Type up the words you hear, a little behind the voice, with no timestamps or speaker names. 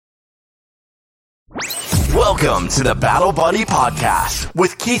Welcome to the Battle Buddy Podcast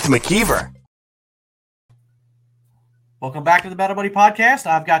with Keith McKeever. Welcome back to the Battle Buddy Podcast.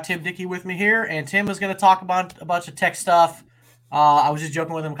 I've got Tim Dickey with me here, and Tim is going to talk about a bunch of tech stuff. I was just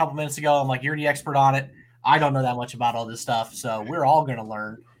joking with him a couple minutes ago. I'm like, you're the expert on it. I don't know that much about all this stuff, so we're all going to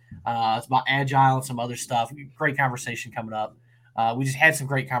learn. It's about Agile and some other stuff. Great conversation coming up. We just had some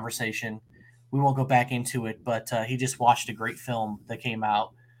great conversation. We won't go back into it, but he just watched a great film that came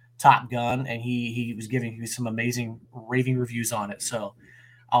out, Top Gun, and he was giving you some amazing raving reviews on it. So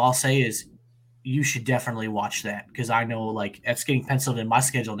all I'll say is you should definitely watch that, because I know like that's getting penciled in my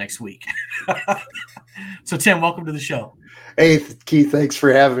schedule next week. So Tim, welcome to the show. Hey Keith, thanks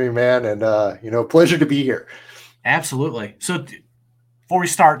for having me, man. And pleasure to be here. Absolutely. So before we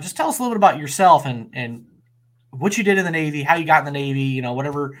start, just tell us a little bit about yourself and what you did in the Navy, how you got in the Navy,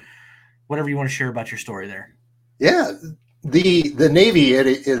 whatever you want to share about your story there. Yeah. The Navy, it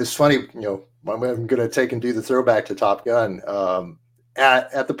is funny, I'm going to take and do the throwback to Top Gun.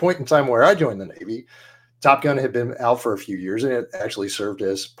 At the point in time where I joined the Navy, Top Gun had been out for a few years, and it actually served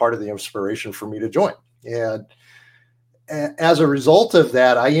as part of the inspiration for me to join. And as a result of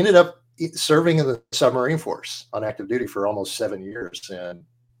that, I ended up serving in the submarine force on active duty for almost 7 years. And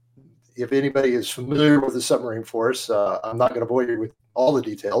if anybody is familiar with the submarine force, I'm not going to bore you with all the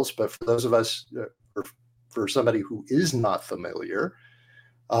details, but for those of us, or for somebody who is not familiar,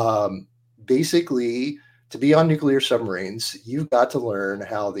 basically, to be on nuclear submarines, you've got to learn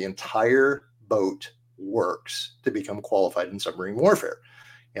how the entire boat works to become qualified in submarine warfare.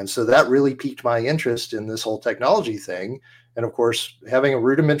 And so that really piqued my interest in this whole technology thing. And of course, having a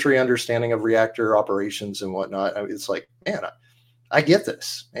rudimentary understanding of reactor operations and whatnot, it's like, man, I get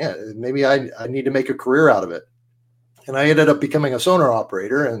this. Man, maybe I need to make a career out of it. And I ended up becoming a sonar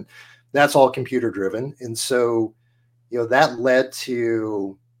operator, and that's all computer driven. And so, that led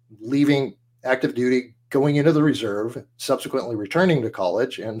to leaving active duty, going into the reserve, subsequently returning to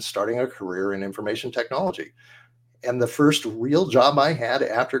college and starting a career in information technology. And the first real job I had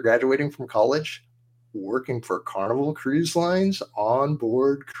after graduating from college, working for Carnival Cruise Lines on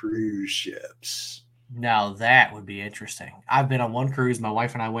board cruise ships. Now that would be interesting. I've been on one cruise. My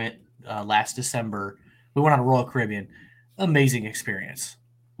wife and I went last December. We went on a Royal Caribbean. Amazing experience.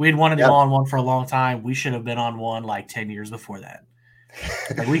 We had wanted to go on one for a long time. We should have been on one like 10 years before that.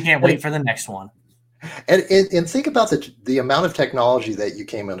 Like, we can't wait for the next one. And think about the amount of technology that you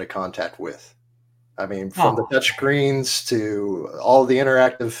came into contact with. I mean, from the touch screens to all the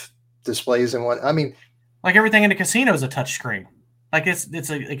interactive displays and what. I mean, like everything in the casino is a touch screen. Like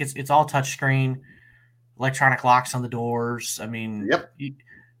it's all touch screen, electronic locks on the doors. I mean,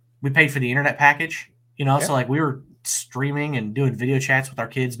 we paid for the internet package, so like we were streaming and doing video chats with our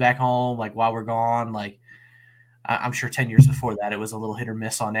kids back home, like while we're gone. Like I'm sure 10 years before that, it was a little hit or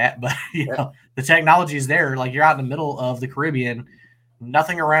miss on that, but the technology is there. Like you're out in the middle of the Caribbean,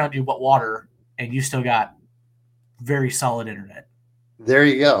 nothing around you but water, and you still got very solid internet. There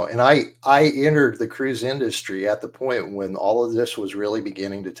you go. And I entered the cruise industry at the point when all of this was really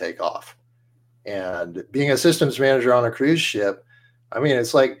beginning to take off. And being a systems manager on a cruise ship, I mean,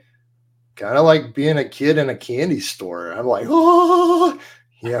 it's like kind of like being a kid in a candy store. I'm like,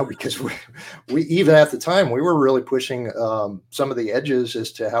 because we even at the time, we were really pushing some of the edges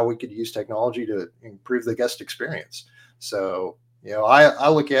as to how we could use technology to improve the guest experience. So, I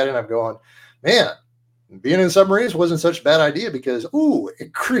look at it and I'm going, man, being in submarines wasn't such a bad idea because,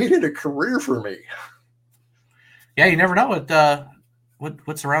 it created a career for me. Yeah, you never know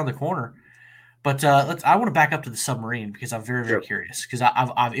what's around the corner. But I want to back up to the submarine because I'm very, very curious, because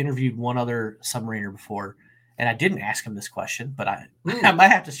I've interviewed one other submariner before, and I didn't ask him this question, but I might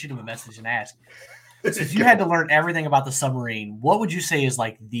have to shoot him a message and ask. So if you had to learn everything about the submarine, what would you say is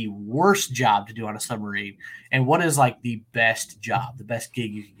like the worst job to do on a submarine, and what is like the best job, the best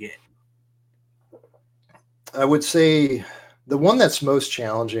gig you could get? I would say the one that's most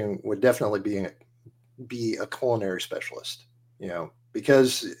challenging would definitely be a culinary specialist,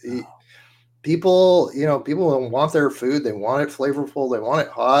 because people want their food. They want it flavorful. They want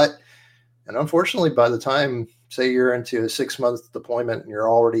it hot. And unfortunately, by the time, say you're into a 6-month deployment and you're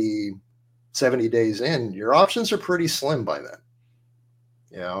already 70 days in, your options are pretty slim by then,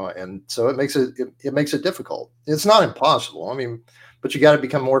 and so it makes it difficult. It's not impossible. I mean, but you got to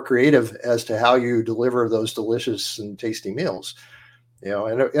become more creative as to how you deliver those delicious and tasty meals,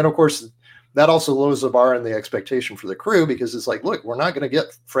 and of course, that also lowers the bar and the expectation for the crew, because it's like, look, we're not going to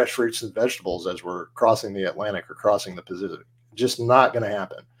get fresh fruits and vegetables as we're crossing the Atlantic or crossing the Pacific. Just not going to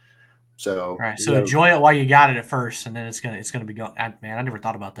happen. So, right. So enjoy it while you got it at first, and then it's gonna be going. Man, I never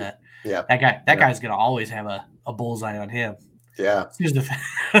thought about that. Yeah, that guy's gonna always have a bullseye on him. Yeah. As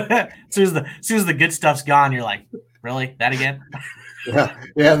soon as the good stuff's gone, you're like, really? That again? Yeah.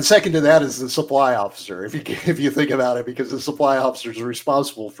 And second to that is the supply officer. If you think about it, because the supply officer is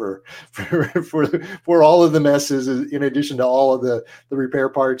responsible for all of the messes, in addition to all of the repair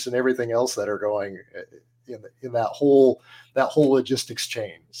parts and everything else that are going in that whole logistics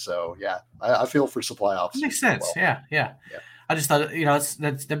chain. So yeah, I feel for supply officers. That makes sense. Well. Yeah. I just thought,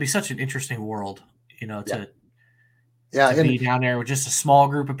 that'd be such an interesting world, to be down there with just a small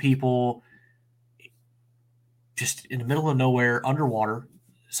group of people, just in the middle of nowhere, underwater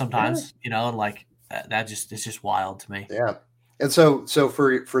sometimes, and like it's just wild to me. Yeah. And so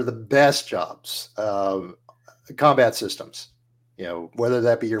for the best jobs, combat systems, whether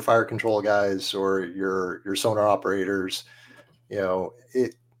that be your fire control guys or your sonar operators,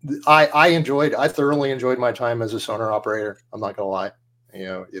 I thoroughly enjoyed my time as a sonar operator. I'm not going to lie.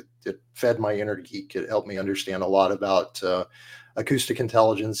 It fed my inner geek. It helped me understand a lot about acoustic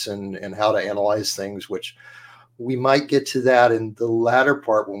intelligence and how to analyze things, which we might get to that in the latter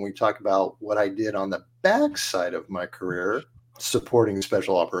part when we talk about what I did on the backside of my career, supporting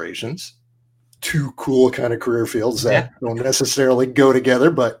special operations. Two cool kind of career fields that don't necessarily go together,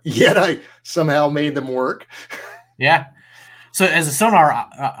 but yet I somehow made them work. Yeah. So as a sonar,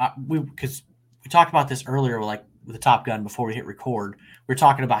 because we talked about this earlier, with the Top Gun before we hit record, we were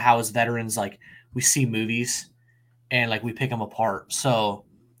talking about how as veterans, like we see movies and like we pick them apart. So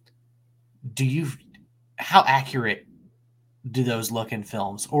how accurate do those look in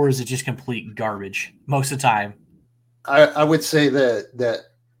films, or is it just complete garbage most of the time? I would say that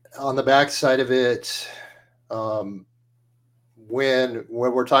on the backside of it, when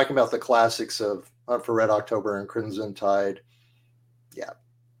we're talking about the classics of Hunt for Red October and Crimson Tide,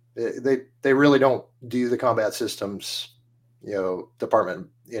 they really don't do the combat systems, department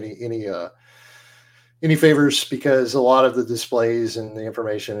any favors, because a lot of the displays and the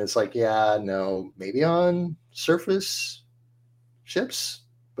information, it's like, maybe on surface ships,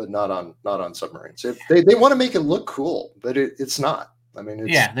 but not on submarines. They want to make it look cool, but it's not. I mean,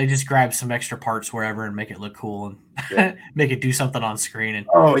 they just grab some extra parts wherever and make it look cool and make it do something on screen. And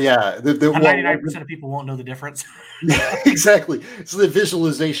 99% of people won't know the difference. Yeah, exactly. It's the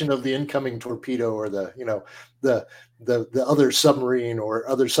visualization of the incoming torpedo or the other submarine or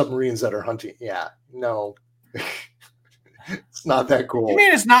other submarines that are hunting. Yeah, no, it's not that cool. You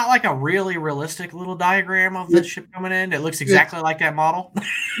mean it's not like a really realistic little diagram of the ship coming in? It looks exactly like that model.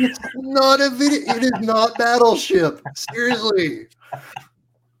 It's not a video. It is not Battleship. Seriously.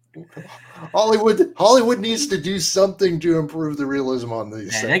 Hollywood needs to do something to improve the realism on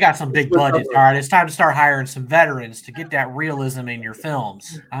these. Yeah, they got some big budgets. All right, it's time to start hiring some veterans to get that realism in your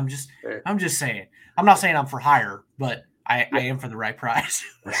films. I'm just saying. I'm not saying I'm for hire, but I am for the right price.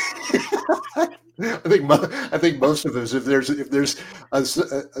 I think most of us, if there's a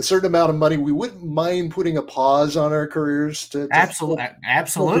certain amount of money, we wouldn't mind putting a pause on our careers to absolutely. I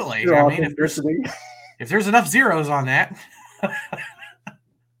mean, if there's enough zeros on that.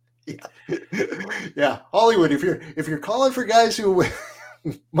 Yeah, Hollywood. If you're calling for guys who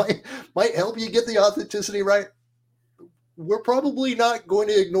might help you get the authenticity right, we're probably not going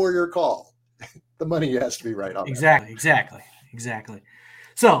to ignore your call. The money has to be right on. Exactly.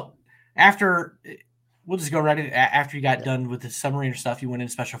 So we'll just go right in. After you got done with the submarine stuff, you went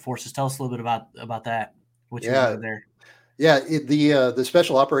into Special Forces. Tell us a little bit about that. What you did there? Yeah, the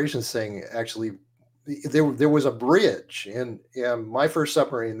Special Operations thing actually. There was a bridge in my first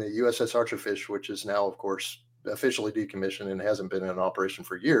submarine, the USS Archerfish, which is now, of course, officially decommissioned and hasn't been in operation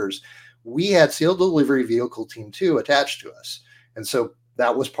for years. We had SEAL Delivery Vehicle Team 2 attached to us, and so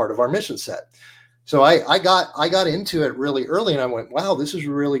that was part of our mission set. So I got into it really early, and I went, wow, this is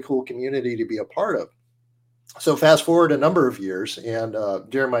a really cool community to be a part of. So fast forward a number of years, and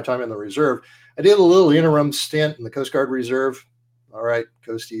during my time in the reserve, I did a little interim stint in the Coast Guard Reserve. All right,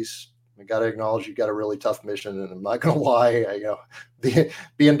 Coasties. I got to acknowledge you got a really tough mission, and I'm not going to lie.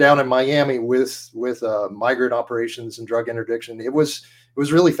 Being down in Miami with migrant operations and drug interdiction, it was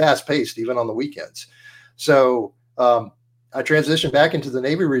really fast paced, even on the weekends. So I transitioned back into the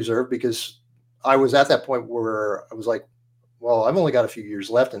Navy Reserve because I was at that point where I was like, well, I've only got a few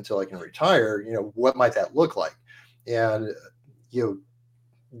years left until I can retire. What might that look like? And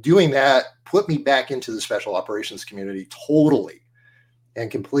doing that put me back into the special operations community totally and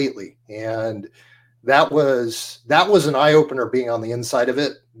completely. And that was an eye opener, being on the inside of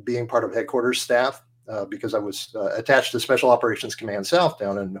it, being part of headquarters staff, because I was attached to Special Operations Command South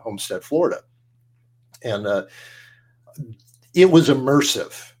down in Homestead, Florida. And it was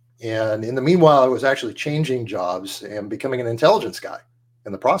immersive. And in the meanwhile, I was actually changing jobs and becoming an intelligence guy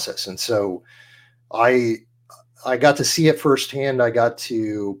in the process. And so I I got to see it firsthand. I got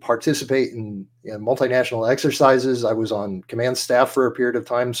to participate in multinational exercises. I was on command staff for a period of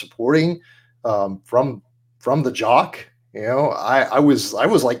time supporting from the JOC. I was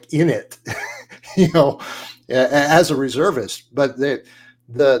like in it, as a reservist. But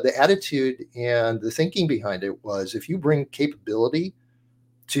the attitude and the thinking behind it was, if you bring capability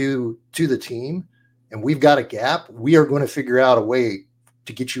to the team and we've got a gap, we are going to figure out a way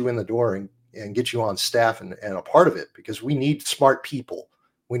to get you in the door and get you on staff and a part of it, because we need smart people.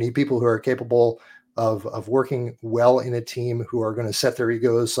 We need people who are capable of working well in a team, who are going to set their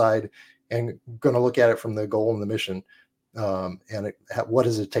ego aside and going to look at it from the goal and the mission. What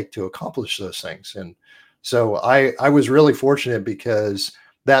does it take to accomplish those things? And so I was really fortunate, because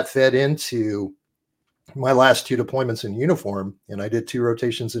that fed into my last 2 deployments in uniform, and I did 2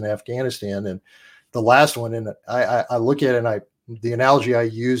 rotations in Afghanistan. And the last one, and I look at it, and the analogy I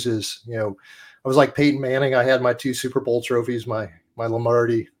use is, I was like Peyton Manning. I had my 2 Super Bowl trophies, my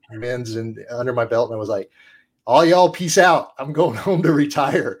Lombardi wins, and under my belt, and I was like, all y'all, peace out. I'm going home to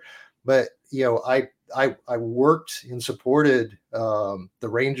retire. But I worked and supported the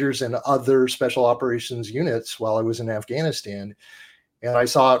Rangers and other special operations units while I was in Afghanistan, and I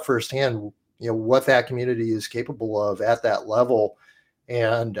saw it firsthand, what that community is capable of at that level.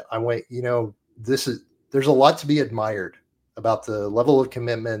 And I went, there's a lot to be admired about the level of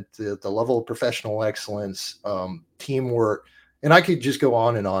commitment, the level of professional excellence, teamwork, and I could just go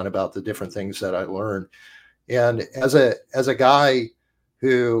on and on about the different things that I learned. And as a guy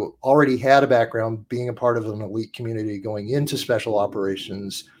who already had a background being a part of an elite community going into special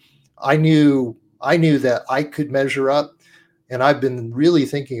operations, I knew that I could measure up. And I've been really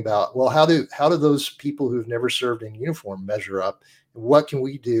thinking about, well, how do those people who've never served in uniform measure up? What can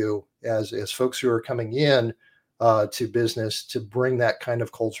we do as folks who are coming in to business to bring that kind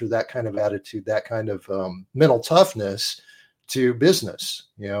of culture, that kind of attitude, that kind of mental toughness to business?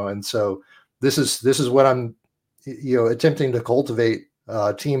 And so this is what I'm attempting to cultivate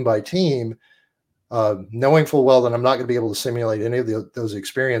team by team, knowing full well that I'm not going to be able to simulate any of those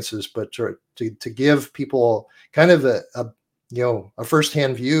experiences, but to give people kind of a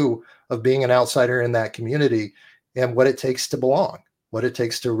firsthand view of being an outsider in that community and what it takes to belong, what it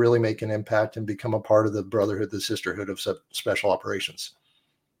takes to really make an impact and become a part of the brotherhood, the sisterhood of special operations.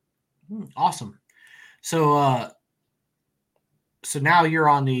 Awesome. So now you're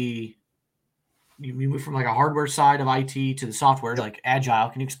on you move from like a hardware side of IT to the software, like Agile.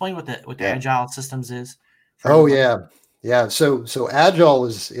 Can you explain what the Agile systems is? Oh, everyone? Yeah. So Agile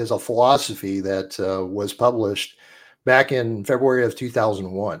is a philosophy that was published back in February of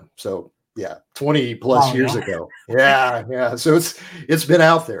 2001. So 20 plus years ago. Yeah. So it's been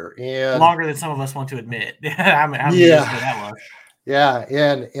out there, and longer than some of us want to admit. How many years ago that was? Yeah.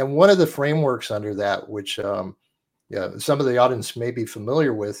 And one of the frameworks under that, which some of the audience may be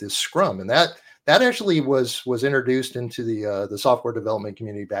familiar with, is Scrum. And that actually was introduced into the software development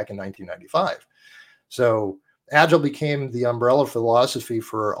community back in 1995. So Agile became the umbrella philosophy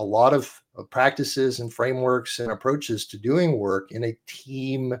for a lot of practices and frameworks and approaches to doing work in a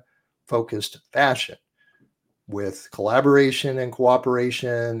team-focused fashion, with collaboration and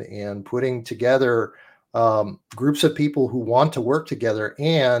cooperation and putting together groups of people who want to work together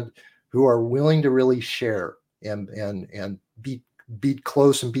and who are willing to really share and be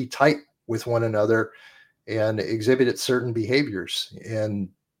close and be tight with one another and exhibit certain behaviors. And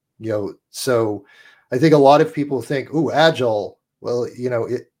so I think a lot of people think, "Oh, Agile, well,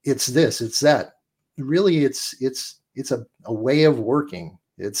 it's this, it's that." Really, it's a way of working.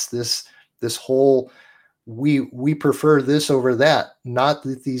 It's this whole, we prefer this over that. Not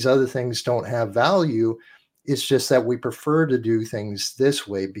that these other things don't have value. It's just that we prefer to do things this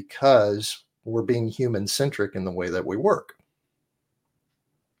way because we're being human centric in the way that we work.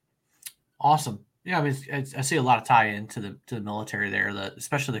 Awesome. Yeah, I mean, I see a lot of tie-in to the military there,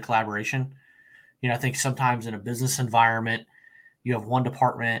 especially the collaboration. I think sometimes in a business environment, you have one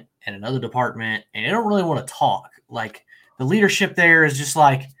department and another department, and they don't really want to talk. Like, the leadership there is just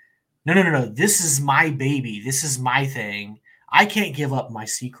like, no, this is my baby. This is my thing. I can't give up my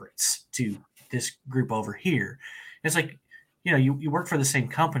secrets to this group over here. It's like, you work for the same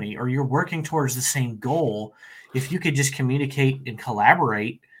company, or you're working towards the same goal. If you could just communicate and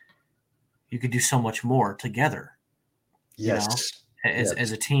collaborate, you could do so much more together. Yes.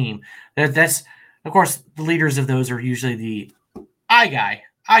 As a team. That's, of course, the leaders of those are usually the I guy.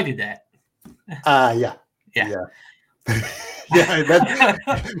 I did that. Yeah.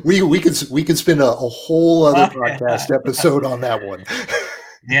 We could spend a whole other podcast episode on that one.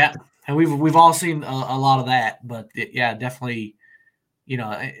 Yeah, and we've all seen a lot of that, but definitely,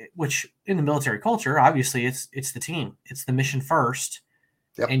 which in the military culture, obviously it's the team, it's the mission first.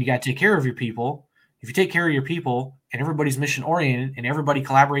 Yep. And you got to take care of your people. If you take care of your people and everybody's mission oriented and everybody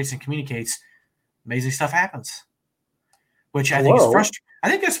collaborates and communicates, amazing stuff happens. Which I think is frustrating. I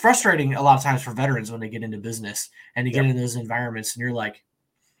think it's frustrating a lot of times for veterans when they get into business and they get into those environments, and you're like,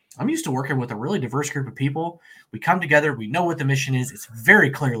 I'm used to working with a really diverse group of people. We come together. We know what the mission is. It's very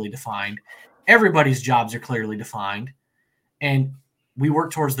clearly defined. Everybody's jobs are clearly defined, and we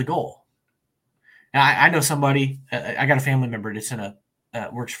work towards the goal. And I know somebody. I got a family member that's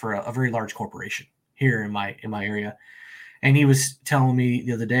works for a very large corporation here in my area, and he was telling me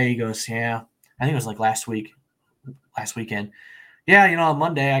the other day. He goes, "Yeah, I think it was like last weekend. Yeah, on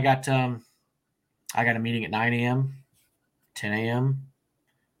Monday I got a meeting at 9 a.m., 10 a.m."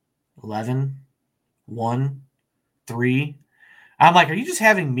 11, 1, 3. I'm like, are you just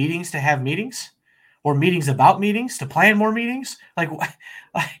having meetings to have meetings, or meetings about meetings to plan more meetings? Like, what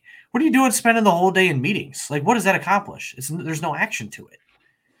are you doing spending the whole day in meetings? Like, what does that accomplish? There's no action to it,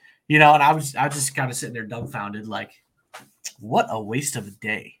 And I was just kind of sitting there dumbfounded, like, what a waste of a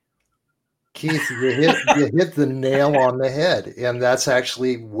day. Keith, you hit the nail on the head, and that's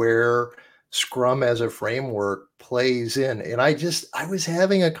actually where Scrum as a framework plays in. And I was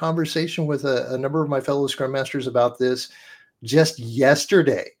having a conversation with a number of my fellow Scrum Masters about this just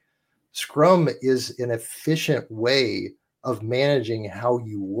yesterday. Scrum is an efficient way of managing how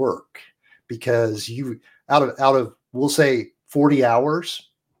you work, because you out of we'll say 40 hours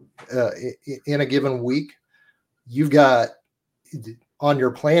in a given week, you've got on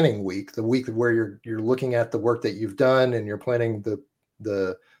your planning week, the week where you're looking at the work that you've done and you're planning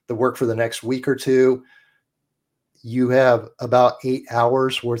the work for the next week or two, you have about 8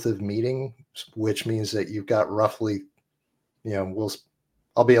 hours worth of meetings, which means that you've got roughly,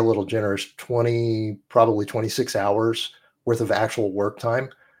 I'll be a little generous, probably 26 hours worth of actual work time.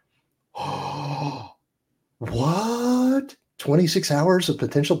 What? 26 hours of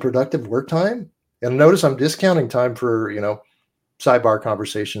potential productive work time? And notice I'm discounting time for, sidebar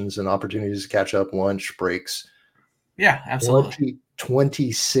conversations and opportunities to catch up, lunch breaks. Yeah, absolutely.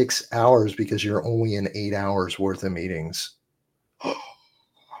 26 hours because you're only in 8 hours worth of meetings.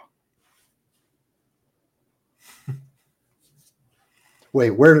 Wait,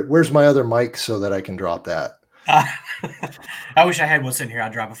 where's my other mic so that I can drop that? I wish I had one sitting here.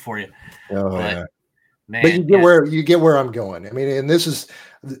 I'll drop it for you. Oh, yeah. Man, but you get where I'm going. I mean, and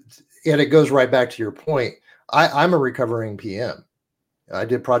it goes right back to your point. I'm a recovering PM. I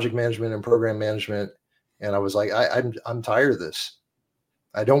did project management and program management, and I was like, I'm tired of this.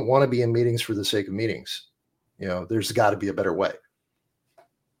 I don't want to be in meetings for the sake of meetings. There's got to be a better way.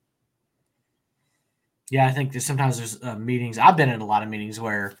 Yeah, I think sometimes there's meetings. I've been in a lot of meetings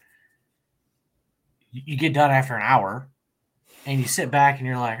where you get done after an hour and you sit back and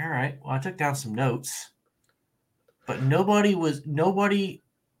you're like, all right, well, I took down some notes, but nobody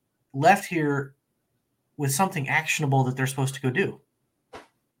left here with something actionable that they're supposed to go do,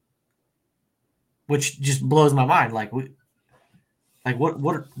 which just blows my mind. Like what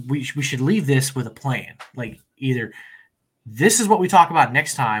we should leave this with a plan. Like either this is what we talk about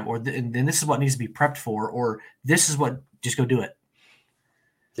next time, or then this is what needs to be prepped for, or this is what, just go do it.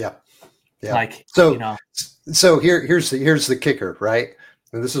 Yeah. Like, so here's the kicker, right?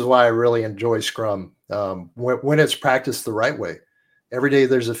 And this is why I really enjoy Scrum. When it's practiced the right way, every day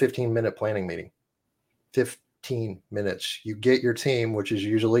there's a 15-minute planning meeting. 15 minutes. You get your team, which is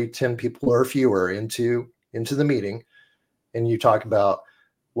usually 10 people or fewer, into the meeting, and you talk about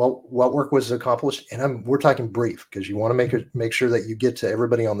what work was accomplished. And we're talking brief, because you want to make sure that you get to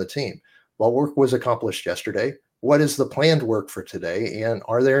everybody on the team. What work was accomplished yesterday? What is the planned work for today? And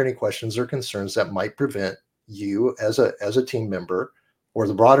are there any questions or concerns that might prevent you as a team member or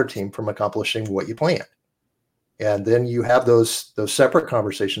the broader team from accomplishing what you planned? And then you have those separate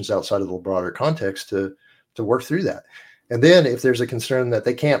conversations outside of the broader context to work through that. And then if there's a concern that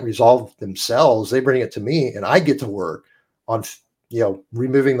they can't resolve themselves, they bring it to me, and I get to work on,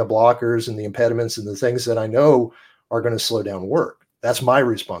 removing the blockers and the impediments and the things that I know are going to slow down work. That's my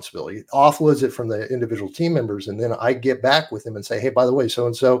responsibility. It offloads it from the individual team members. And then I get back with them and say, hey, by the way,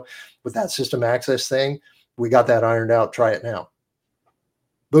 so-and-so with that system access thing, we got that ironed out. Try it now.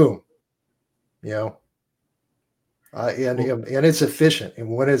 Boom. And it's efficient.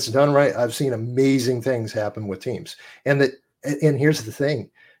 And when it's done right, I've seen amazing things happen with teams. And here's the thing.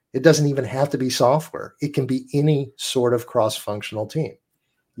 It doesn't even have to be software. It can be any sort of cross-functional team.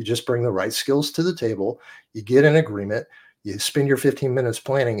 You just bring the right skills to the table. You get an agreement. You spend your 15 minutes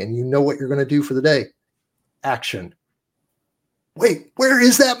planning, and you know what you're going to do for the day. Action. Wait, where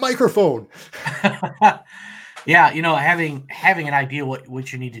is that microphone? Yeah, having an idea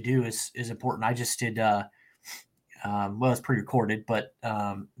what you need to do is important. I just did well, it's pre-recorded, but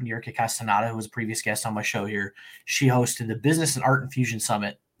Yurka Castaneda, who was a previous guest on my show here, she hosted the Business and Art Infusion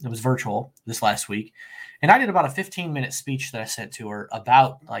Summit. It was virtual this last week. And I did about a 15-minute speech that I sent to her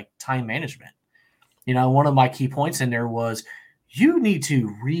about like time management. One of my key points in there was you need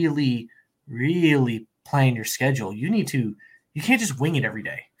to really, really plan your schedule. You can't just wing it every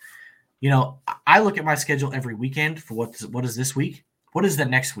day. I look at my schedule every weekend for what is this week? What is the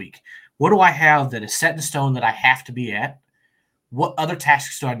next week? What do I have that is set in stone that I have to be at? What other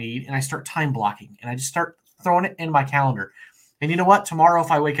tasks do I need? And I start time blocking and I just start throwing it in my calendar. And you know what? Tomorrow,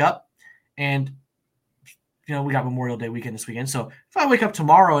 if I wake up and, we got Memorial Day weekend this weekend. So if I wake up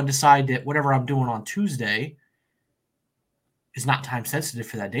tomorrow and decide that whatever I'm doing on Tuesday is not time sensitive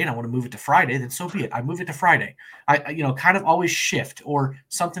for that day and I want to move it to Friday, then so be it. I move it to Friday. I kind of always shift, or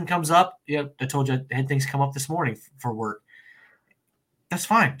something comes up. I told you I had things come up this morning for work. That's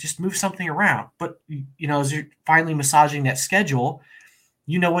fine. Just move something around. But, as you're finally massaging that schedule,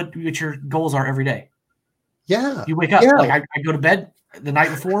 what your goals are every day. Yeah. You wake up, like I go to bed the night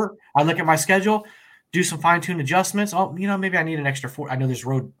before, I look at my schedule, do some fine-tuned adjustments. Oh, maybe I need an extra 4. I know there's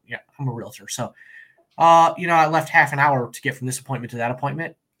road. Yeah, I'm a realtor. So, I left half an hour to get from this appointment to that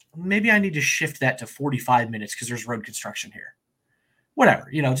appointment. Maybe I need to shift that to 45 minutes because there's road construction here. Whatever,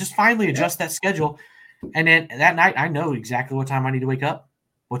 just finally adjust that schedule. And then that night, I know exactly what time I need to wake up,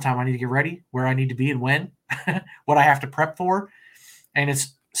 what time I need to get ready, where I need to be and when, what I have to prep for. And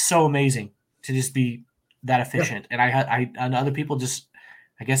it's so amazing to just be that efficient. Yeah. And and other people just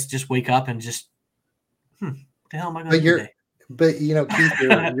wake up and just, what the hell am I going to do today? But Keith,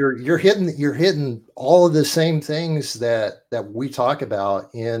 you're hitting all of the same things that we talk about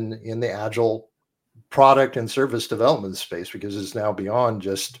in the agile product and service development space, because it's now beyond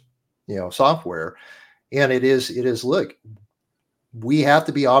just software. And it is look, we have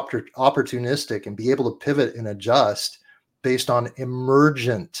to be opportunistic and be able to pivot and adjust based on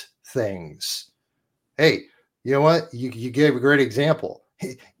emergent things. Hey, you know what? You gave a great example.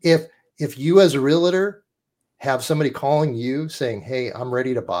 If you as a realtor have somebody calling you saying, "Hey, I'm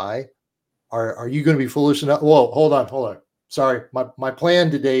ready to buy," are you going to be foolish enough? Whoa, hold on. Sorry, my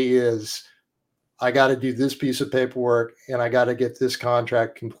plan today is I got to do this piece of paperwork and I got to get this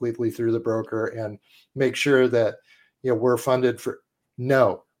contract completely through the broker and make sure that we're funded for.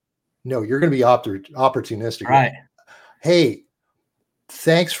 No, you're going to be opportunistic. Right. Hey,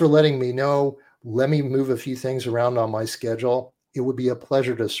 thanks for letting me know. Let me move a few things around on my schedule. It would be a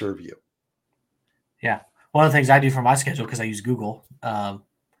pleasure to serve you. Yeah. One of the things I do for my schedule, because I use Google, not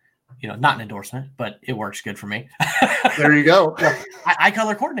an endorsement, but it works good for me. There you go. I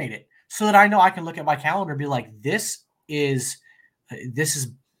color coordinate it so that I know I can look at my calendar and be like, this is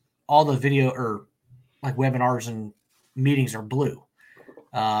all the video or like webinars and meetings are blue.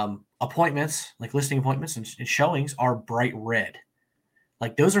 Appointments, like listing appointments and showings, are bright red.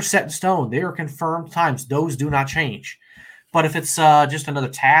 Like those are set in stone. They are confirmed times. Those do not change. But if it's just another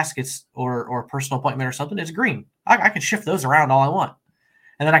task, or a personal appointment or something, it's green. I can shift those around all I want.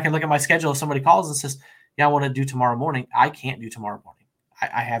 And then I can look at my schedule. If somebody calls and says, yeah, I want to do tomorrow morning. I can't do tomorrow morning.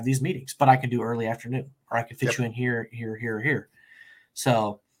 I have these meetings, but I can do early afternoon, or I can fit you in here.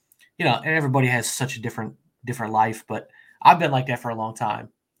 So, and everybody has such a different life, but I've been like that for a long time.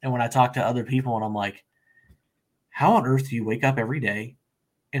 And when I talk to other people and I'm like, how on earth do you wake up every day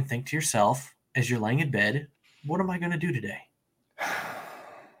and think to yourself as you're laying in bed, what am I going to do today?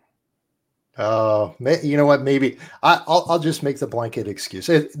 You know what? Maybe I'll just make the blanket excuse.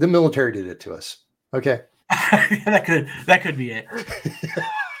 The military did it to us. Okay. that could be it.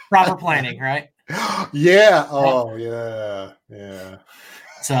 Proper planning, right? Yeah. Oh, yeah. Yeah.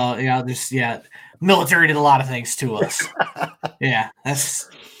 So, military did a lot of things to us. Yeah. That's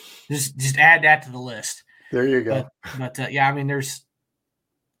just add that to the list. There you go. But I mean, there's,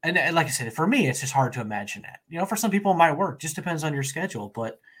 and like I said, for me, it's just hard to imagine that. For some people it might work. Just depends on your schedule.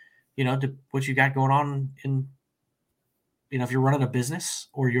 But, what you got going on in, if you're running a business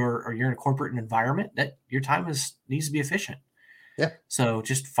or you're in a corporate environment, that your time needs to be efficient. Yeah. So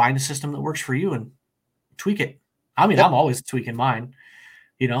just find a system that works for you and tweak it. I mean, I'm always tweaking mine.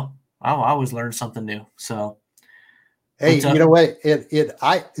 I always learn something new. So. Hey, you know what?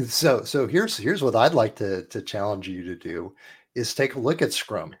 So here's what I'd like to challenge you to do is take a look at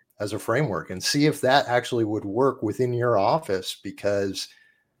Scrum as a framework and see if that actually would work within your office. Because,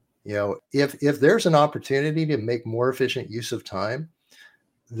 if there's an opportunity to make more efficient use of time,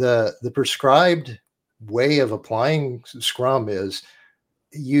 the prescribed way of applying Scrum is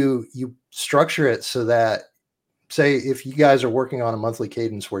you structure it so that, say, if you guys are working on a monthly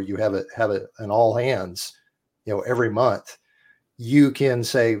cadence where you have an all hands, every month, you can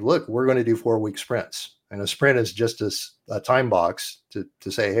say, look, we're going to do 4-week sprints. And a sprint is just a time box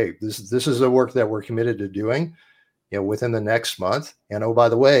to say, hey, this is the work that we're committed to doing, within the next month. And oh, by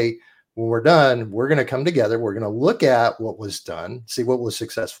the way, when we're done, we're going to come together. We're going to look at what was done, see what was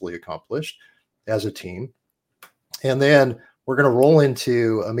successfully accomplished as a team. And then we're going to roll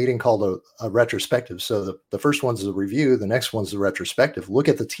into a meeting called a retrospective. So the first one's the review. The next one's the retrospective. Look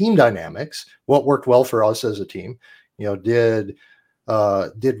at the team dynamics, what worked well for us as a team. Did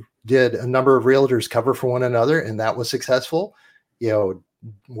a number of realtors cover for one another and that was successful?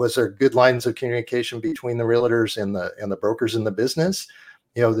 Was there good lines of communication between the realtors and the brokers in the business?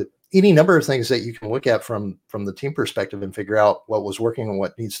 Any number of things that you can look at from the team perspective and figure out what was working and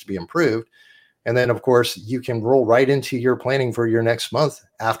what needs to be improved. And then, of course, you can roll right into your planning for your next month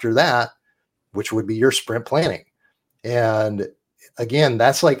after that, which would be your sprint planning. And again,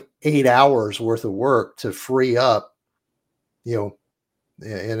 that's like 8 hours worth of work to free up, in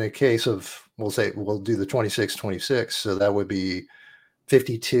a case of, we'll do the 26. So that would be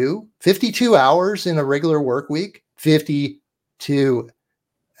 52 hours in a regular work week, 52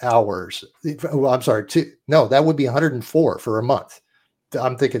 hours. Well, I'm sorry. That would be 104 for a month.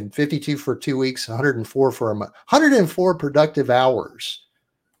 I'm thinking 52 for 2 weeks, 104 for a month, 104 productive hours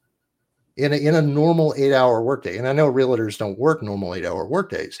in a normal 8-hour workday. And I know realtors don't work normal 8-hour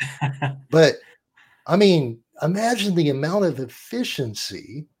workdays, but I mean, imagine the amount of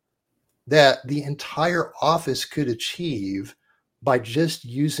efficiency that the entire office could achieve by just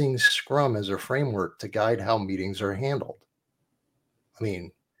using Scrum as a framework to guide how meetings are handled. I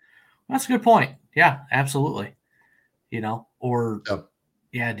mean, that's a good point. Yeah, absolutely. Yeah.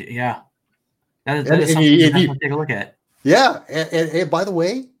 That is something to take a look at. Yeah. And by the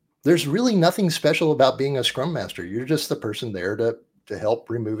way, there's really nothing special about being a Scrum Master. You're just the person there to help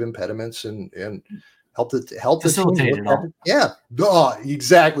remove impediments and help facilitate it all. Yeah.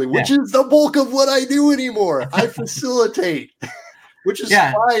 Exactly. Yeah. Which is the bulk of what I do anymore. I facilitate, which is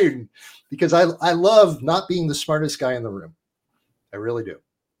fine because I love not being the smartest guy in the room. I really do.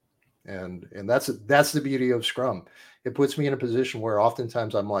 And that's the beauty of Scrum. It puts me in a position where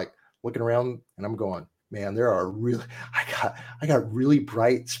oftentimes I'm like looking around and I'm going, man, I got really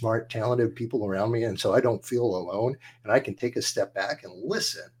bright, smart, talented people around me. And so I don't feel alone and I can take a step back and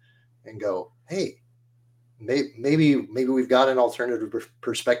listen and go, hey, maybe we've got an alternative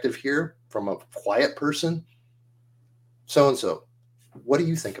perspective here from a quiet person. So-and-so, what do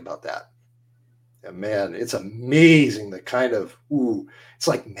you think about that? And man, it's amazing the kind of, it's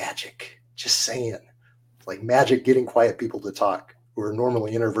like magic, just saying. It's like magic getting quiet people to talk who are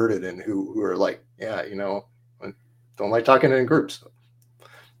normally introverted and who are like, don't like talking in groups.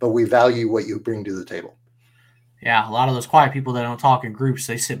 But we value what you bring to the table. Yeah, a lot of those quiet people that don't talk in groups,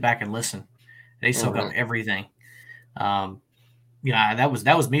 they sit back and listen. They soak up everything. That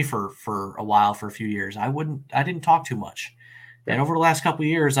was me for a while, for a few years. I didn't talk too much. Yeah. And over the last couple of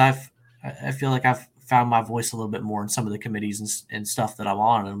years, I feel like I've found my voice a little bit more in some of the committees and stuff that I'm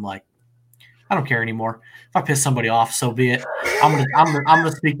on. And I'm like, I don't care anymore. If I piss somebody off, so be it. I'm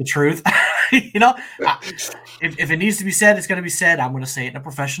gonna speak the truth. If it needs to be said, it's gonna be said. I'm gonna say it in a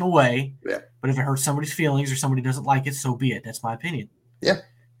professional way. Yeah. But if it hurts somebody's feelings or somebody doesn't like it, so be it. That's my opinion. Yeah.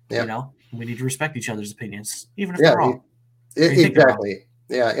 Yeah. We need to respect each other's opinions, even if they're wrong. Exactly.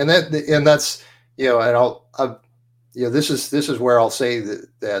 Yeah. And that's this is where I'll say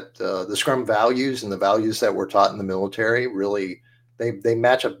that the Scrum values and the values that we're taught in the military really they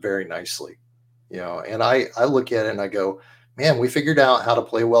match up very nicely. And I look at it and I go, man, we figured out how to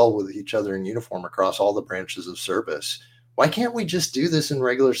play well with each other in uniform across all the branches of service. Why can't we just do this in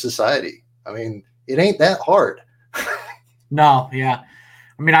regular society? I mean, it ain't that hard. No, yeah.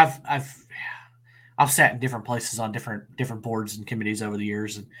 I mean, I've sat in different places on different boards and committees over the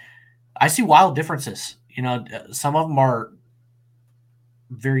years, and I see wild differences. Some of them are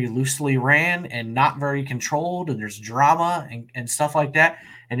very loosely ran and not very controlled, and there's drama and stuff like that.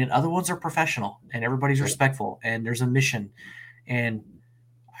 And then other ones are professional and everybody's respectful and there's a mission. And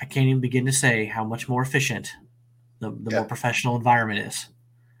I can't even begin to say how much more efficient the more professional environment is.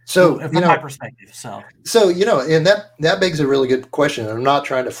 So from my perspective. So and that begs a really good question. I'm not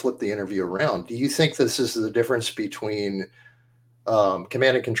trying to flip the interview around. Do you think this is the difference between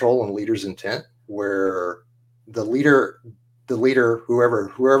command and control and leader's intent, where the leader,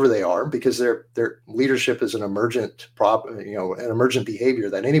 whoever they are, because their leadership is an emergent an emergent behavior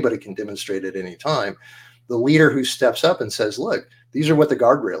that anybody can demonstrate at any time. The leader who steps up and says, look, these are what the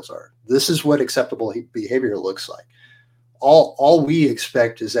guardrails are. This is what acceptable behavior looks like. All we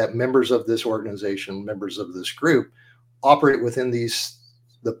expect is that members of this organization, members of this group, operate within these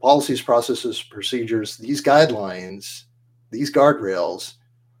the policies, processes, procedures, these guidelines, these guardrails,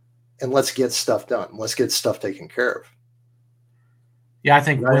 and let's get stuff done. Let's get stuff taken care of. Yeah, I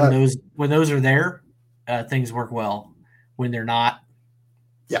think when those are there, things work well. When they're not,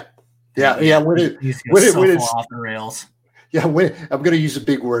 yeah. When it's off the rails. Yeah, when I'm going to use a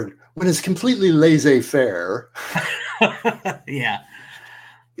big word, when it's completely laissez-faire. Yeah.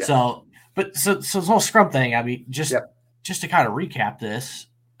 So this whole Scrum thing. I mean, just to kind of recap this,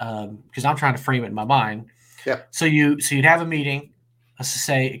 because I'm trying to frame it in my mind. Yeah. So you'd have a meeting. Let's just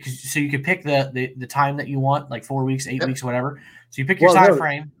say, so you could pick the time that you want, like 4 weeks, 8 weeks, whatever. So you pick your time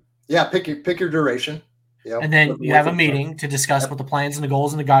frame. Yeah, pick your duration. Yeah. And then you have a meeting to discuss what the plans and the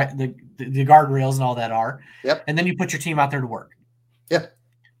goals and the guardrails and all that are. Yep. And then you put your team out there to work. Yep.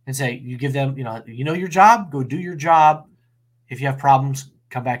 And say, you give them, you know your job, go do your job. If you have problems,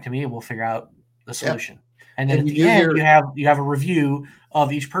 come back to me and we'll figure out the solution. Yep. And then at the end, you have a review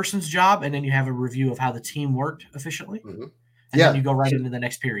of each person's job, and then you have a review of how the team worked efficiently. Mm-hmm. And then you go right into the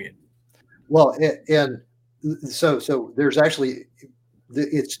next period. Well, and so there's actually,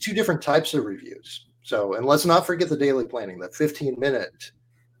 it's two different types of reviews. So, and let's not forget the daily planning, the 15-minute,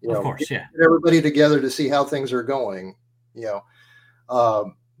 of course, get everybody together to see how things are going,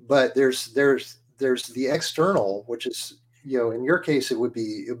 but there's the external, which is, in your case, it would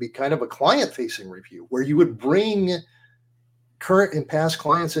be kind of a client-facing review where you would bring current and past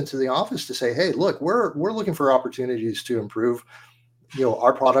clients into the office to say, hey, look, we're looking for opportunities to improve,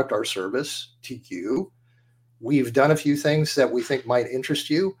 our product, our service to you. We've done a few things that we think might interest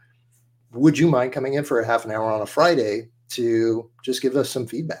you. Would you mind coming in for a half an hour on a Friday to just give us some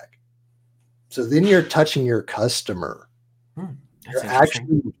feedback? So then you're touching your customer.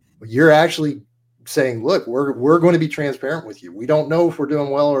 You're actually saying, look, we're going to be transparent with you. We don't know if we're doing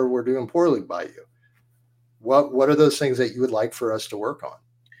well or we're doing poorly by you. What are those things that you would like for us to work on?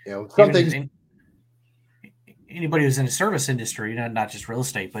 Some things. Anybody who's in the service industry, not just real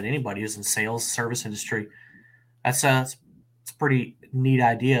estate, but anybody who's in sales, service industry, it's a pretty neat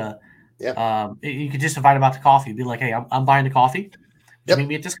idea. Yeah. You could just invite them out to coffee. Be like, hey, I'm buying the coffee. Meet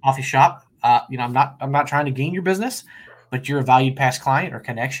me at this coffee shop. I'm not trying to gain your business, but you're a valued past client or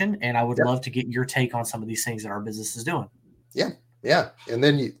connection, and I would love to get your take on some of these things that our business is doing. Yeah. Yeah. And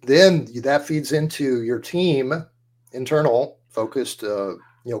then that feeds into your team, internal focused,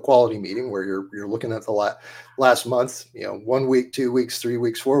 quality meeting where you're looking at the last month, 1 week, 2 weeks, 3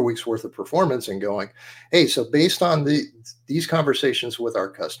 weeks, 4 weeks worth of performance and going, hey, so based on these conversations with our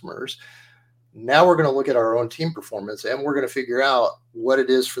customers, now we're going to look at our own team performance and we're going to figure out what it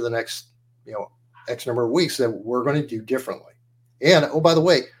is for the next, X number of weeks that we're going to do differently. And, oh, by the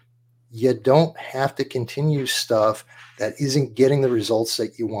way, you don't have to continue stuff that isn't getting the results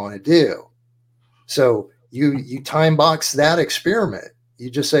that you want to do. So you time box that experiment. You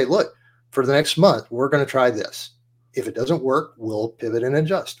just say, look, for the next month, we're going to try this. If it doesn't work, we'll pivot and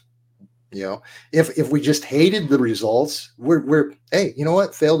adjust. If we just hated the results, we're hey, you know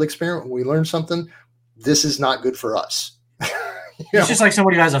what? Failed experiment. We learned something. This is not good for us. It's just like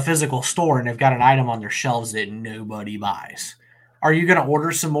somebody who has a physical store and they've got an item on their shelves that nobody buys. Are you going to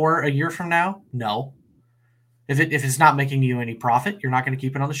order some more a year from now? No. If it's not making you any profit, you're not going to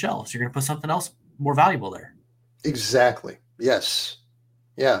keep it on the shelves. You're going to put something else more valuable there. Exactly. Yes.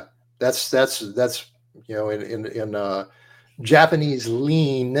 Yeah. That's in Japanese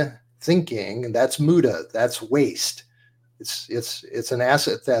lean thinking, that's muda, that's waste. It's an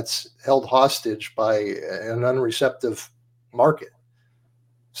asset that's held hostage by an unreceptive market.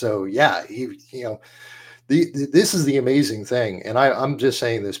 So yeah, this is the amazing thing, and I'm just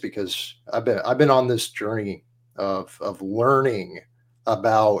saying this because I've been on this journey of learning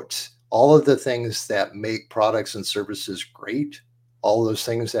about all of the things that make products and services great, all those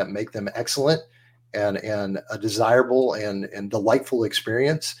things that make them excellent and a desirable and delightful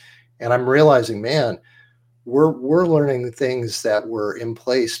experience. And I'm realizing, man, we're learning things that were in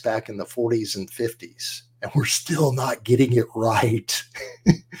place back in the 40s and 50s, and we're still not getting it right.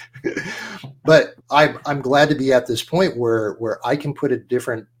 But I'm glad to be at this point where I can put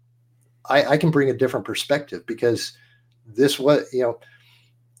I can bring a different perspective, because the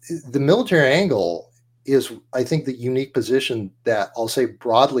military angle is, I think, the unique position that I'll say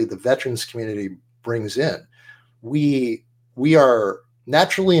broadly the veterans community brings in. We are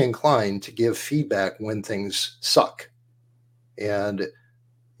naturally inclined to give feedback when things suck. And,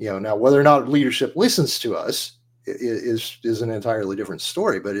 now whether or not leadership listens to us is an entirely different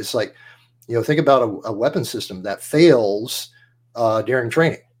story. But it's like, think about a weapon system that fails during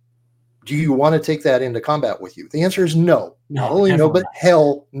training. Do you want to take that into combat with you? The answer is no. Not only no, but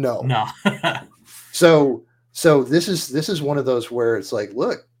hell no. No. So So this is one of those where it's like,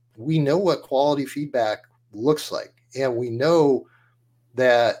 look, we know what quality feedback looks like, and we know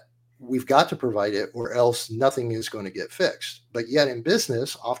that we've got to provide it, or else nothing is going to get fixed. But yet in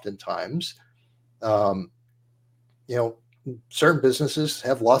business, oftentimes, certain businesses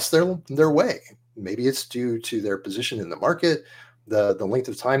have lost their way. Maybe it's due to their position in the market, the length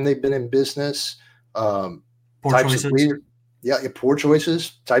of time they've been in business, Poor types choices. of leaders. Yeah, poor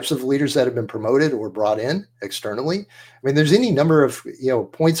choices, types of leaders that have been promoted or brought in externally. I mean, there's any number of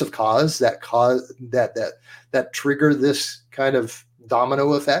points of cause that trigger this kind of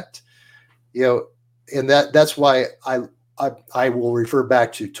domino effect. And that's why I will refer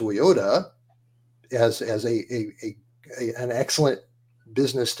back to Toyota as an excellent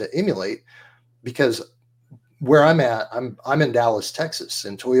business to emulate, because where I'm at, I'm in Dallas, Texas,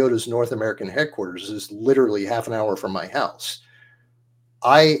 and Toyota's North American headquarters is literally half an hour from my house.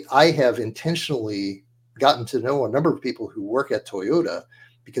 I have intentionally gotten to know a number of people who work at Toyota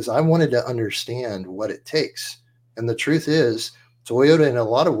because I wanted to understand what it takes. And the truth is, Toyota in a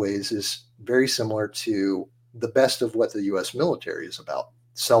lot of ways is very similar to the best of what the U.S. military is about: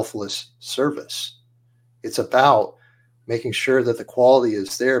 selfless service. It's about making sure that the quality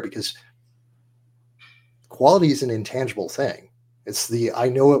is there, because quality is an intangible thing. It's the I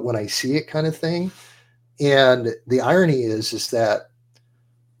know it when I see it kind of thing. And the irony is that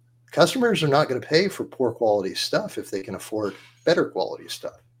customers are not going to pay for poor quality stuff if they can afford better quality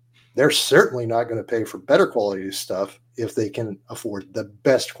stuff. They're certainly not going to pay for better quality stuff if they can afford the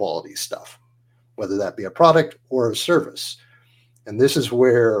best quality stuff, whether that be a product or a service. And this is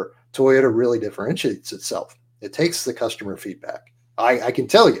where Toyota really differentiates itself. It takes the customer feedback. I can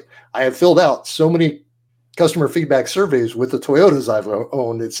tell you, I have filled out so many customer feedback surveys with the Toyotas I've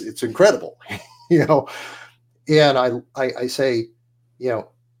owned. It's incredible, And I say,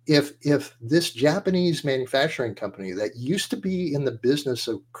 if this Japanese manufacturing company that used to be in the business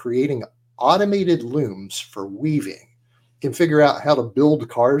of creating automated looms for weaving can figure out how to build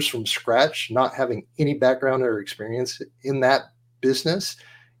cars from scratch, not having any background or experience in that business,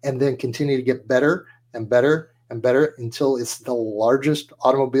 and then continue to get better and better and better until it's the largest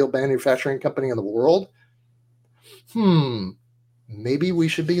automobile manufacturing company in the world, maybe we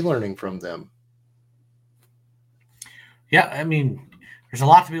should be learning from them. Yeah, I mean, there's a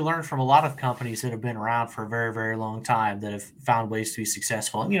lot to be learned from a lot of companies that have been around for a very, very long time that have found ways to be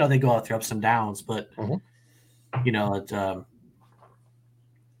successful. And, they go out through ups and downs, but, the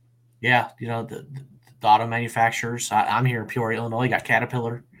auto manufacturers, I'm here in Peoria, Illinois, got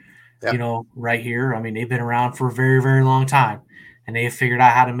Caterpillar, right here. I mean, they've been around for a very, very long time, and they have figured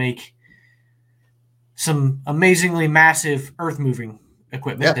out how to make some amazingly massive earth moving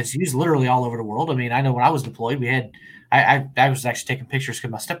equipment that's used literally all over the world. I mean, I know when I was deployed, we had, I was actually taking pictures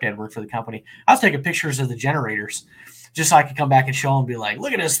because my stepdad worked for the company. I was taking pictures of the generators just so I could come back and show them and be like,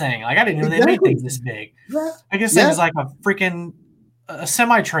 look at this thing. Like, I didn't know they made things this big. Yeah. I guess it was like a freaking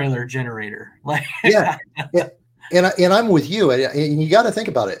semi-trailer generator. Like, yeah. And I'm with you. And you got to think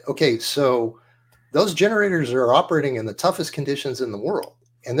about it. Okay, so those generators are operating in the toughest conditions in the world,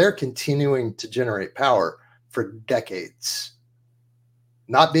 and they're continuing to generate power for decades.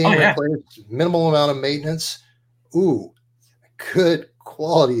 Not being replaced, minimal amount of maintenance. Ooh, good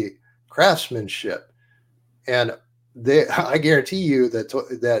quality craftsmanship. And I guarantee you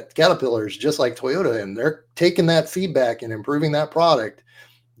that Caterpillar is just like Toyota, and they're taking that feedback and improving that product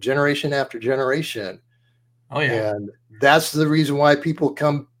generation after generation. Oh yeah. And that's the reason why people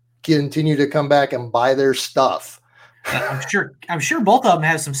continue to come back and buy their stuff. I'm sure both of them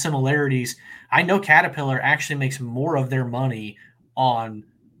have some similarities. I know Caterpillar actually makes more of their money on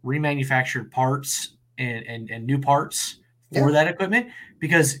remanufactured parts and new parts for that equipment,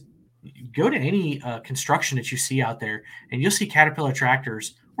 because go to any construction that you see out there and you'll see Caterpillar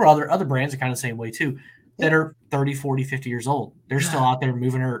tractors, or other brands are kind of the same way too, that are 30, 40, 50 years old. They're still out there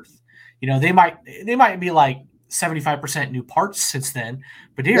moving earth. They might be like 75% new parts since then,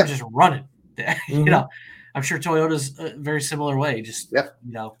 but they are just running. I'm sure Toyota's a very similar way. Just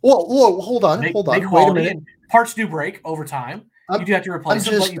Well, hold on. Wait a minute. Parts do break over time. You do have to replace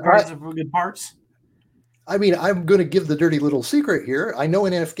them, but you buy some good parts. I mean, I'm going to give the dirty little secret here. I know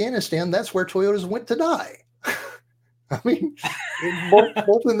in Afghanistan, that's where Toyotas went to die. I mean,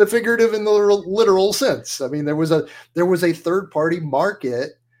 both in the figurative and the literal sense. I mean, there was a third party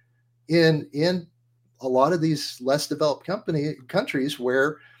market in a lot of these less developed countries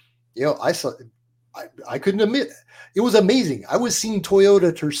where, I couldn't admit it was amazing. I was seeing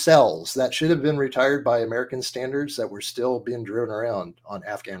Toyota Tercels that should have been retired by American standards that were still being driven around on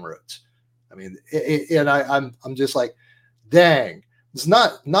Afghan roads. I mean, I'm just like, dang, it's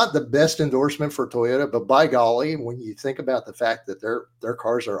not the best endorsement for Toyota, but by golly, when you think about the fact that their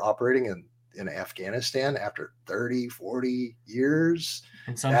cars are operating in Afghanistan after 30, 40 years,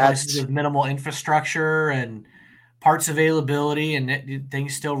 in some places with minimal infrastructure and parts availability and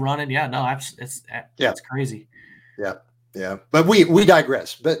things still running. Yeah, no, it's crazy. Yeah. Yeah. But we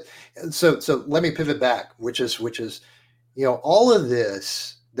digress. But so let me pivot back, which is, all of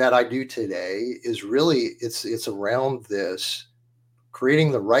this that I do today is really, it's around this,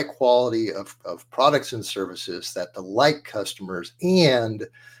 creating the right quality of products and services that delight customers and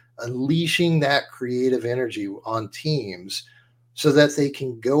unleashing that creative energy on teams so that they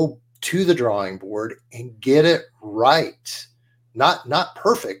can go to the drawing board and get it right. Not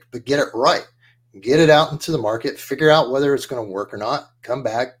perfect, but get it right. Get it out into the market, figure out whether it's going to work or not, come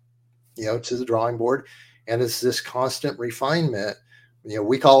back, to the drawing board. And it's this constant refinement.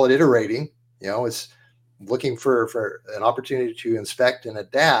 We call it iterating. It's looking for an opportunity to inspect and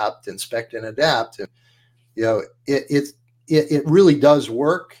adapt. And, it really does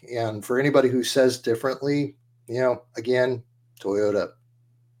work. And for anybody who says differently, again, Toyota,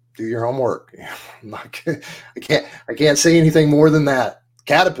 do your homework. I can't say anything more than that.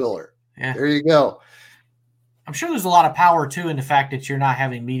 Caterpillar. Yeah. There you go. I'm sure there's a lot of power too in the fact that you're not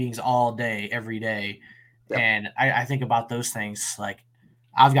having meetings all day, every day. Yep. And I think about those things. Like,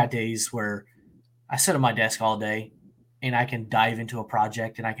 I've got days where I sit at my desk all day and I can dive into a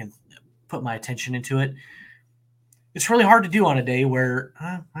project and I can put my attention into it. It's really hard to do on a day where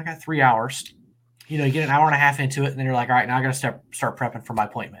I got 3 hours. You get an hour and a half into it, and then you're like, all right, now I got to start prepping for my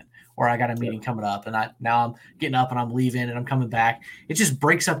appointment, or I got a meeting coming up, and now I'm getting up and I'm leaving and I'm coming back. It just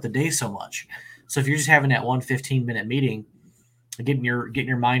breaks up the day so much. So if you're just having that 15-minute meeting, getting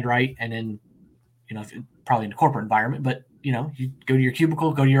your mind right, and then probably in a corporate environment, but you go to your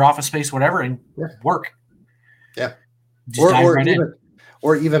cubicle, go to your office space, whatever, and work. Yeah. Just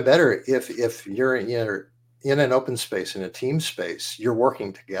or even better, if you're in an open space, in a team space, you're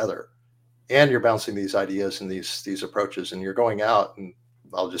working together. And you're bouncing these ideas and these approaches, and you're going out, and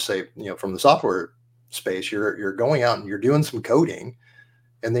I'll just say, from the software space, you're going out and you're doing some coding,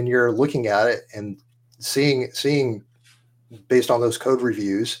 and then you're looking at it and seeing based on those code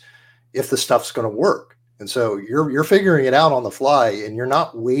reviews if the stuff's going to work. And so you're figuring it out on the fly, and you're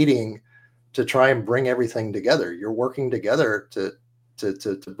not waiting to try and bring everything together. You're working together to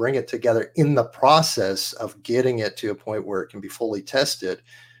bring it together in the process of getting it to a point where it can be fully tested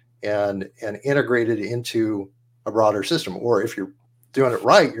and integrated into a broader system. Or if you're doing it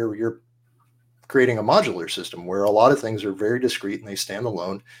right, you're creating a modular system where a lot of things are very discrete and they stand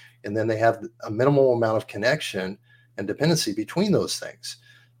alone, and then they have a minimal amount of connection and dependency between those things,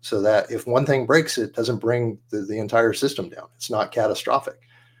 so that if one thing breaks, it doesn't bring the entire system down. It's not catastrophic,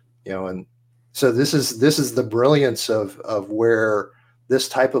 and so this is the brilliance of where this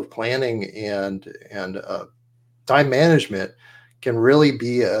type of planning and time management can really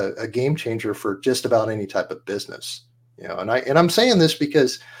be a game changer for just about any type of business. And I'm saying this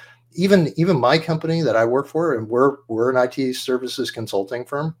because even my company that I work for, and we're an IT services consulting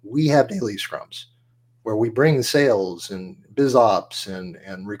firm, we have daily scrums where we bring sales and biz ops and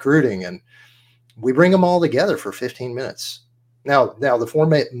recruiting, and we bring them all together for 15 minutes. Now the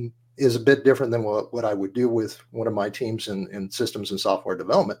format is a bit different than what I would do with one of my teams in systems and software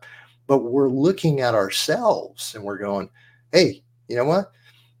development, but we're looking at ourselves and we're going, hey, you know what?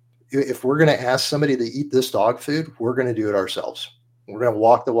 If we're going to ask somebody to eat this dog food, we're going to do it ourselves. We're going to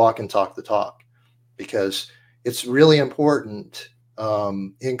walk the walk and talk the talk, because it's really important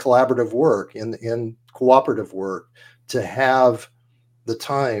in collaborative work, in cooperative work, to have the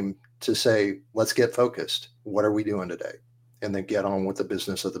time to say, let's get focused. What are we doing today? And then get on with the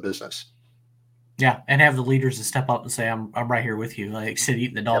business of the business. Yeah, and have the leaders to step up and say, I'm right here with you, like sit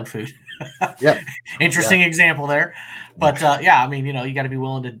eating the dog food. Yeah. Interesting example there. But I mean, you got to be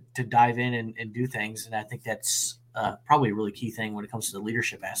willing to dive in and do things. And I think that's probably a really key thing when it comes to the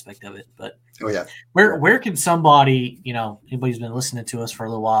leadership aspect of it. But where can somebody, anybody who's been listening to us for a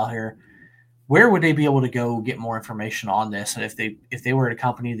little while here, where would they be able to go get more information on this? And if they were at a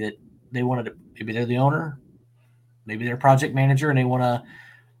company that they wanted to, maybe they're the owner, maybe they're a project manager, and they want to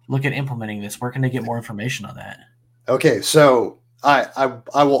look at implementing this, where can they get more information on that? Okay, so I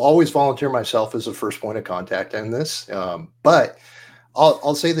will always volunteer myself as a first point of contact in this, but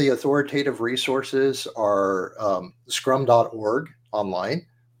I'll say the authoritative resources are scrum.org online,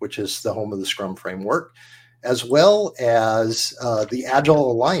 which is the home of the Scrum framework, as well as the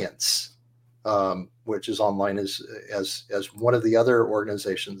Agile Alliance, which is online as one of the other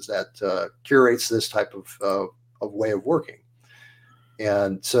organizations that curates this type of way of working.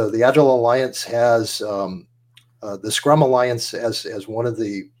 And so the Agile Alliance has the Scrum Alliance as one of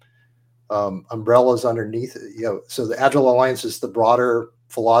the umbrellas underneath it. So the Agile Alliance is the broader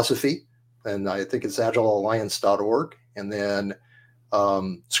philosophy, and I think it's agilealliance.org. And then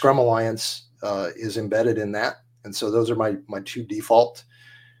Scrum Alliance is embedded in that. And so those are my two default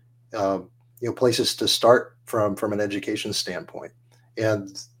places to start from an education standpoint.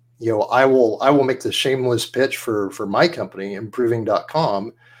 And I will make the shameless pitch for my company,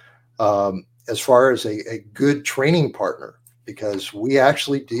 improving.com, as far as a good training partner, because we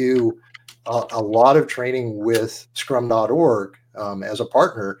actually do a lot of training with scrum.org as a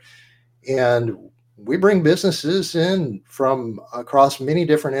partner. And we bring businesses in from across many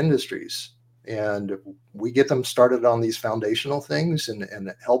different industries, and we get them started on these foundational things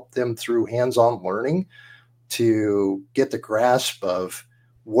and help them through hands-on learning to get the grasp of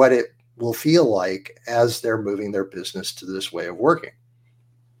what it will feel like as they're moving their business to this way of working.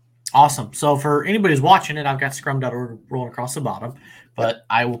 Awesome. So for anybody who's watching it, I've got scrum.org rolling across the bottom, but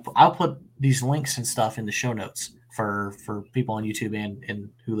I'll put these links and stuff in the show notes for people on YouTube and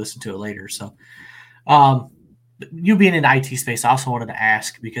who listen to it later. So you being in the IT space, I also wanted to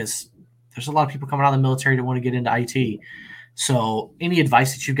ask, because there's a lot of people coming out of the military that want to get into IT. So any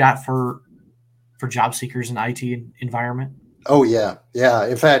advice that you've got for job seekers in the IT environment? Oh, yeah. Yeah.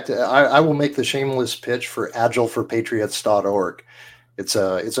 In fact, I will make the shameless pitch for agileforpatriots.org. It's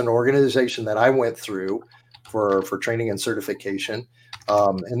an organization that I went through for training and certification.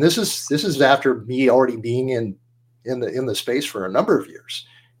 And this is after me already being in the space for a number of years.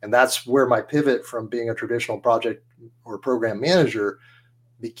 And that's where my pivot from being a traditional project or program manager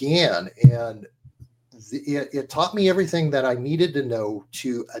began. And it taught me everything that I needed to know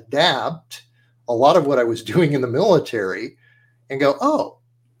to adapt a lot of what I was doing in the military and go,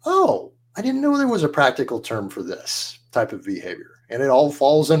 oh, I didn't know there was a practical term for this type of behavior. And it all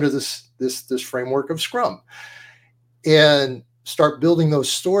falls under this framework of Scrum, and start building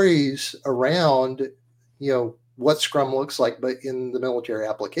those stories around, what Scrum looks like, but in the military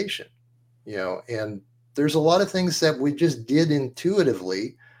application, and there's a lot of things that we just did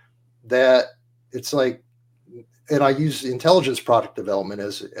intuitively that it's like, and I use intelligence product development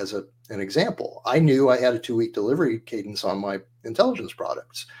as an example. I knew I had a 2-week delivery cadence on my intelligence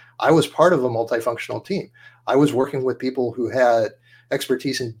products. I was part of a multifunctional team. I was working with people who had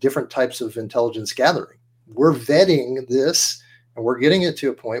expertise in different types of intelligence gathering. We're vetting this, and we're getting it to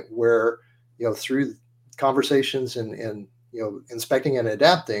a point where, through conversations and inspecting and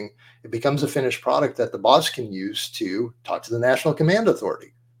adapting, it becomes a finished product that the boss can use to talk to the National Command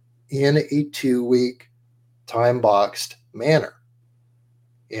Authority in a 2-week time-boxed manner.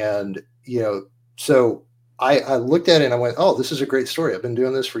 And, so I looked at it and I went, oh, this is a great story. I've been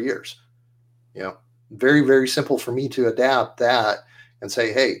doing this for years. Very, very simple for me to adapt that and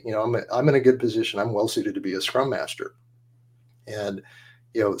say, hey, I'm in a good position. I'm well suited to be a Scrum Master. And,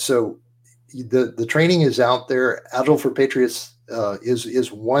 so the training is out there. Agile for Patriots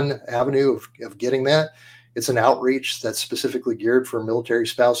is one avenue of getting that. It's an outreach that's specifically geared for military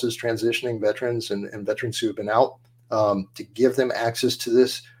spouses, transitioning veterans, and veterans who have been out, to give them access to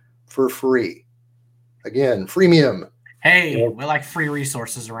this for free. Again, freemium. Hey, we like free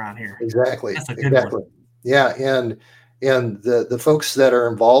resources around here. Exactly. That's a good one. Yeah, and the folks that are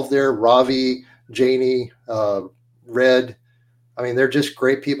involved there, Ravi, Janie, Red, I mean, they're just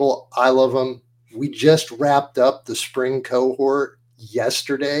great people. I love them. We just wrapped up the spring cohort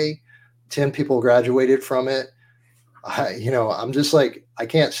yesterday. 10 people graduated from it. I'm just like, I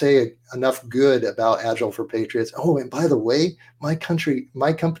can't say enough good about Agile for Patriots. Oh, and by the way, my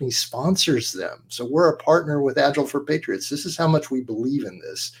company sponsors them. So we're a partner with Agile for Patriots. This is how much we believe in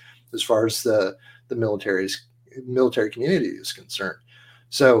this as far as the military community is concerned.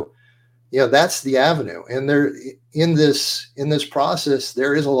 So, that's the avenue. And there in this process,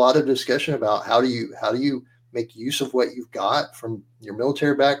 there is a lot of discussion about how do you make use of what you've got from your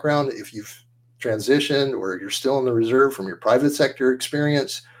military background, if you've transitioned or you're still in the reserve, from your private sector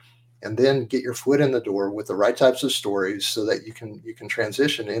experience, and then get your foot in the door with the right types of stories so that you can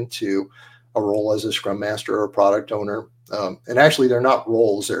transition into a role as a Scrum Master or a product owner. And actually, they're not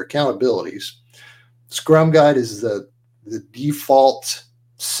roles, they're accountabilities. Scrum Guide is the default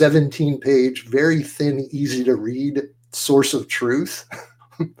 17-page, very thin, easy to read source of truth.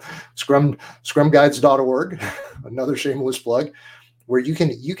 Scrumguides.org, another shameless plug, where you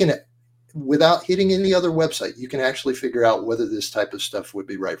can, without hitting any other website, you can actually figure out whether this type of stuff would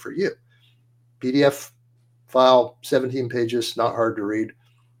be right for you. PDF file, 17 pages, not hard to read.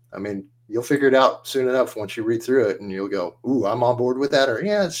 I mean, you'll figure it out soon enough once you read through it, and you'll go, ooh, I'm on board with that, or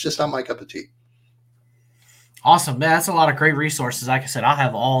yeah, it's just not my cup of tea. Awesome. Man, that's a lot of great resources. Like I said, I'll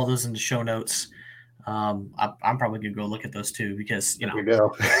have all of those in the show notes. I'm probably gonna go look at those too because There you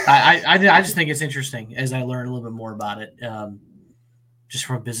go. I just think it's interesting as I learn a little bit more about it, just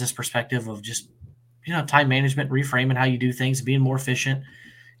from a business perspective of just time management, reframing how you do things, being more efficient.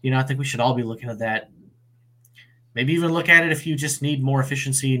 I think we should all be looking at that. Maybe even look at it if you just need more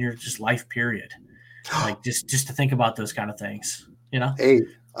efficiency in your just life period, like just to think about those kind of things. Hey,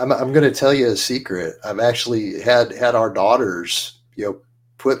 I'm going to tell you a secret. I've actually had our daughters,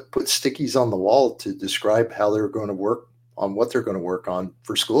 put stickies on the wall to describe how they're going to work on what they're going to work on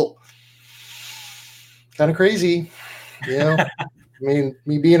for school. Kind of crazy, I mean,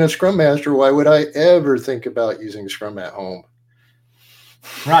 me being a Scrum Master, why would I ever think about using Scrum at home?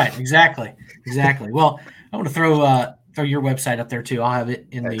 Right, exactly. Well, I want to throw your website up there too. I'll have it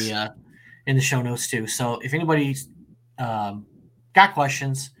in the show notes too. So if anybody's got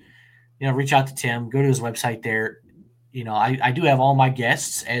questions, reach out to Tim. Go to his website there. I do have all my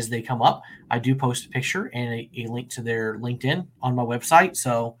guests as they come up. I do post a picture and a link to their LinkedIn on my website.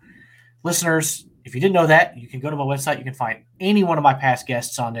 So listeners, if you didn't know that, you can go to my website. You can find any one of my past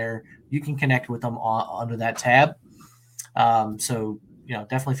guests on there. You can connect with them under that tab. So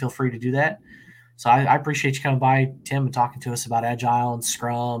definitely feel free to do that. So I appreciate you coming by, Tim, and talking to us about Agile and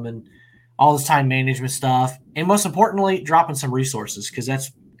Scrum and all this time management stuff. And most importantly, dropping some resources, because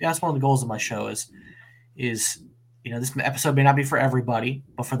that's one of the goals of my show is this episode may not be for everybody,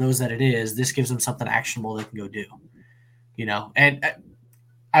 but for those that it is, this gives them something actionable they can go do. And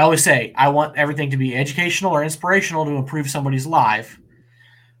I always say I want everything to be educational or inspirational to improve somebody's life,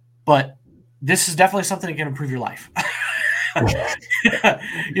 but this is definitely something that can improve your life. And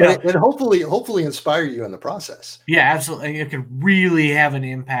hopefully inspire you in the process. Yeah, absolutely. It could really have an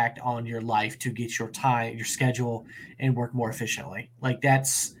impact on your life to get your time, your schedule, and work more efficiently. Like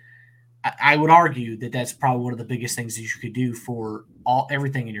I would argue that that's probably one of the biggest things that you could do for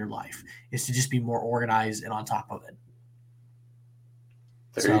everything in your life is to just be more organized and on top of it.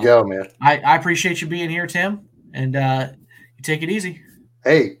 There you go, man. I appreciate you being here, Tim, and you take it easy.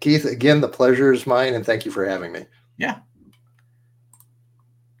 Hey, Keith, again, the pleasure is mine, and thank you for having me. Yeah.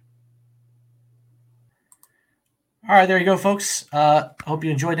 All right, there you go, folks. Hope you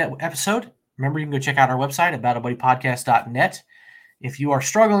enjoyed that episode. Remember, you can go check out our website at BattleBuddyPodcast.net. If you are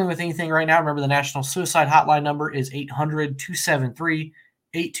struggling with anything right now, remember the National Suicide Hotline number is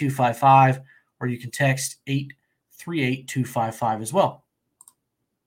 800-273-8255, or you can text 838-255 as well.